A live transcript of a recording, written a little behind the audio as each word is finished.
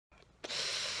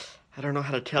I don't know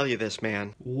how to tell you this,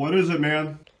 man. What is it,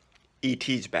 man?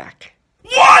 E.T.'s back.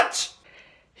 What?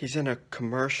 He's in a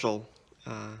commercial.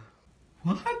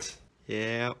 What?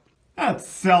 Yeah. That's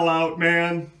sellout,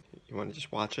 man. You want to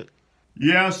just watch it?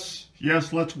 Yes,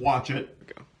 let's watch it.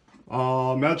 Go.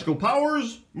 Magical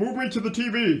powers, move me to the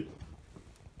TV.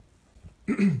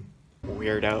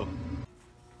 Weirdo.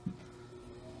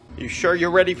 You sure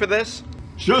you're ready for this?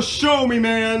 Just show me,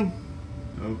 man.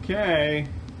 Okay.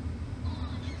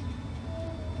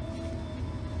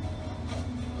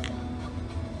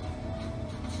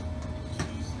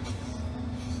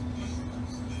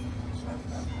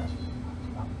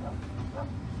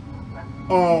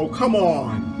 Oh, come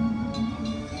on.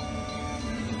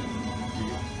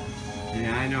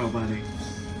 Yeah, I know, buddy.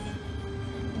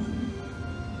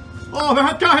 Oh,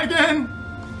 that guy again!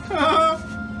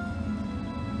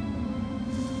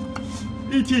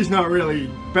 E.T.'s not really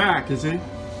back, is he?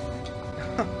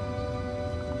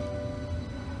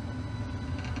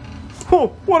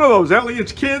 Oh, what are those,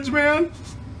 Elliott's kids, man?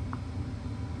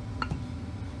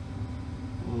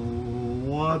 Oh,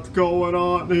 what's going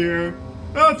on here?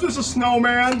 That's just a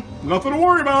snowman. Nothing to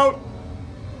worry about.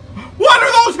 What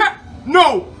are those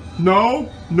No! No!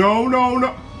 No, no, no.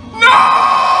 No!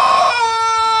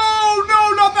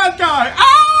 No, not that guy!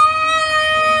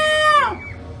 Ah!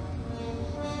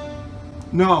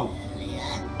 No.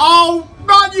 Oh,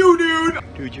 not you, dude!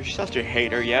 Dude, you're such a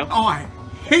hater, yo. Oh, I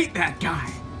hate that guy.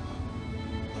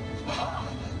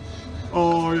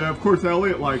 Oh, yeah, of course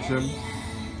Elliott likes him.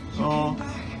 Oh.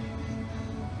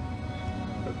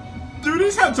 Dude,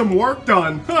 he's had some work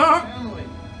done.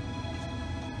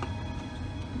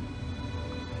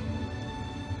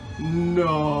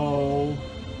 No.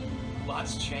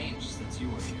 Lots changed since you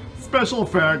were here. Special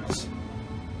effects.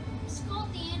 It's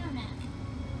called the internet.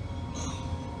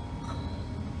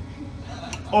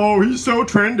 Oh, he's so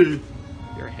trendy.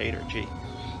 You're a hater, G.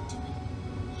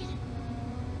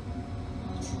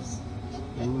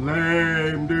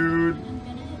 Lame, dude. I'm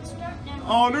gonna hit start now.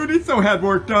 Oh, dude, he still had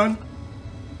work done.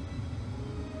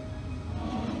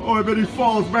 Oh, I bet he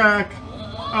falls back.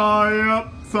 Oh,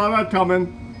 yep. Saw that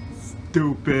coming.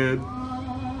 Stupid.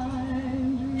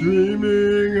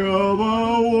 Dreaming of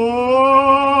a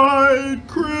white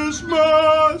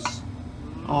Christmas.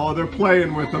 Oh, they're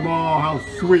playing with them. Oh, how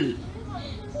sweet.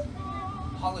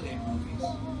 Holiday movies.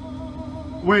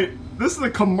 Wait, this is a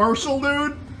commercial,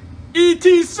 dude?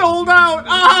 E.T. sold out!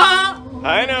 Ah!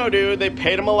 I know, dude. They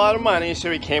paid him a lot of money,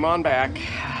 so he came on back.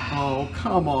 Oh,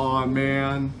 come on,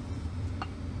 man.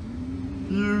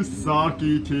 You suck,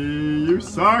 E.T. You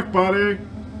suck, buddy.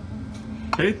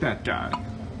 Hate that guy.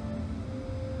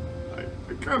 I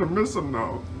kind of miss him,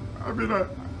 though. I mean, I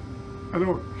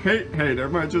don't hate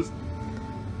him. I just...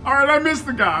 Alright, I miss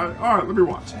the guy. Alright, let me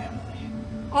watch.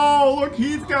 Oh, look,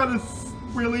 he's got a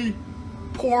really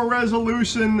poor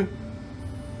resolution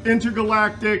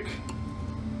intergalactic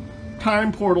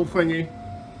time portal thingy.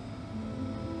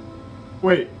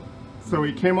 Wait, so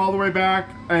he came all the way back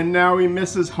and now he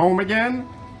misses home again?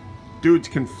 Dude's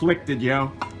conflicted,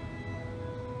 yo.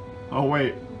 Oh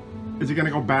wait, is he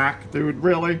gonna go back, dude?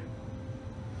 Really?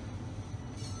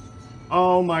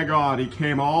 Oh my god, he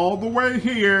came all the way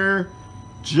here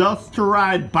just to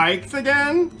ride bikes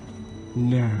again?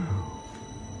 No.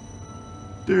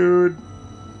 Dude.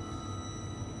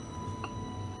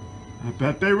 I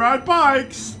bet they ride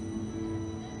bikes.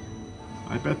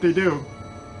 I bet they do.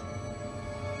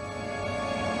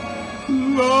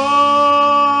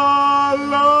 La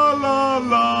la la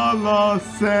la la,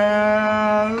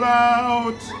 sell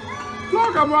out.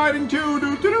 Look, I'm riding too.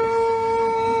 Doo doo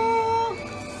doo.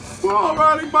 We're all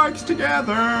riding bikes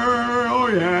together. Oh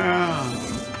yeah.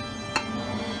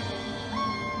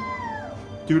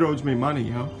 Dude owes me money,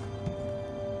 yo.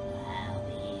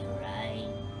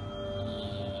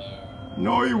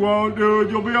 No, you won't,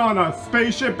 dude. You'll be on a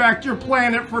spaceship back to your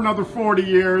planet for another 40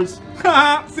 years.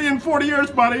 Haha, see you in 40 years,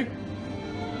 buddy.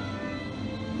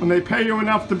 When they pay you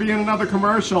enough to be in another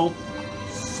commercial.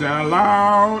 Sell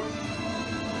out.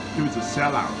 Dude's a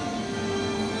sellout.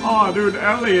 Oh, dude,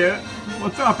 Elliott.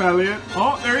 What's up, Elliott?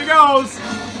 Oh, there he goes.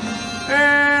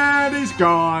 And he's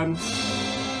gone.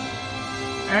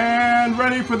 And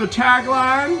ready for the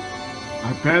tagline?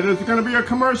 I bet it's gonna be a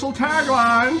commercial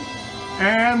tagline.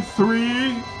 And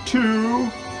 3, 2,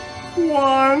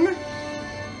 1.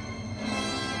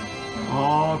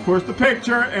 Oh, of course the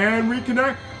picture and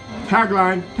reconnect.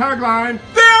 Tagline, tagline.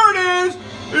 There it is!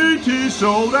 E.T.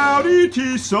 sold out,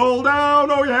 E.T. sold out.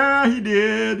 Oh yeah, he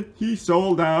did. He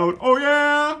sold out. Oh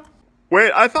yeah.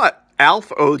 Wait, I thought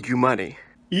Alf owed you money.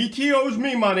 E.T. owes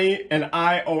me money and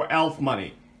I owe Alf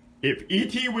money. If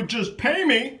E.T. would just pay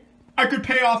me, I could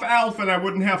pay off Alf and I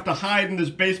wouldn't have to hide in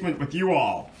this basement with you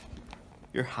all.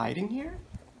 You're hiding here?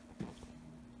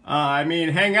 I mean,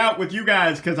 hang out with you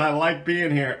guys because I like being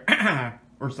here.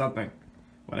 Or something.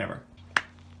 Whatever.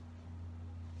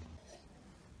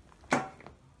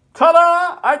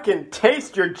 Ta-da! I can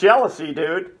taste your jealousy,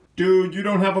 dude. Dude, you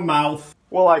don't have a mouth.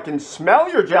 Well, I can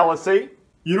smell your jealousy.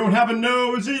 You don't have a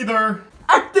nose either.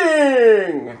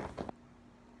 Acting!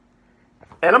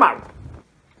 And I'm out.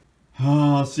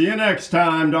 Oh, see you next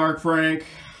time, Dark Frank.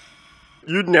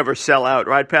 You'd never sell out,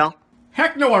 right, pal?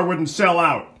 Heck no, I wouldn't sell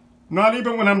out. Not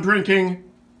even when I'm drinking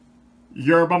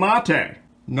yerba mate.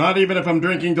 Not even if I'm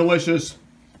drinking delicious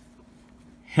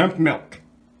hemp milk.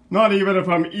 Not even if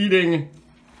I'm eating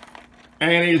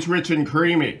Annie's Rich and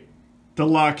Creamy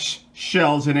deluxe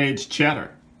shells and aged cheddar.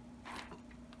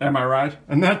 Am I right?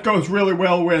 And that goes really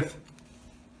well with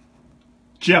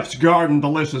Jeff's Garden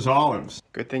delicious olives.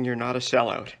 Good thing you're not a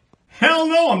sellout. Hell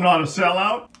no, I'm not a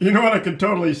sellout. You know what I could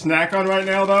totally snack on right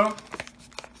now, though?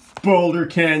 Boulder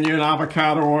Canyon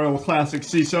avocado oil classic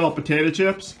sea salt potato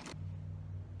chips.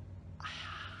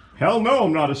 Hell no,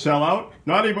 I'm not a sellout.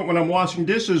 Not even when I'm washing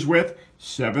dishes with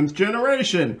 7th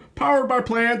generation, powered by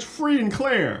plants free and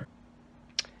clear.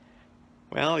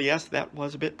 Well, yes, that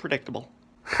was a bit predictable.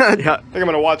 Yeah, I think I'm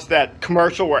gonna watch that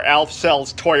commercial where Alf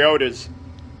sells Toyotas.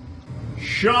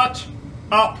 Shut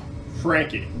up,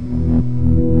 Frankie.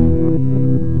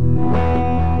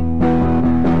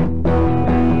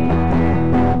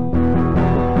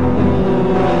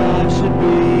 I should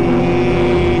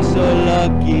be so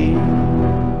lucky.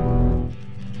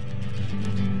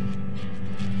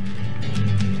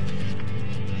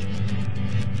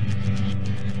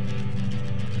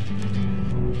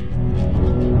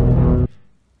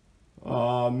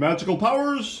 Magical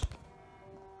powers?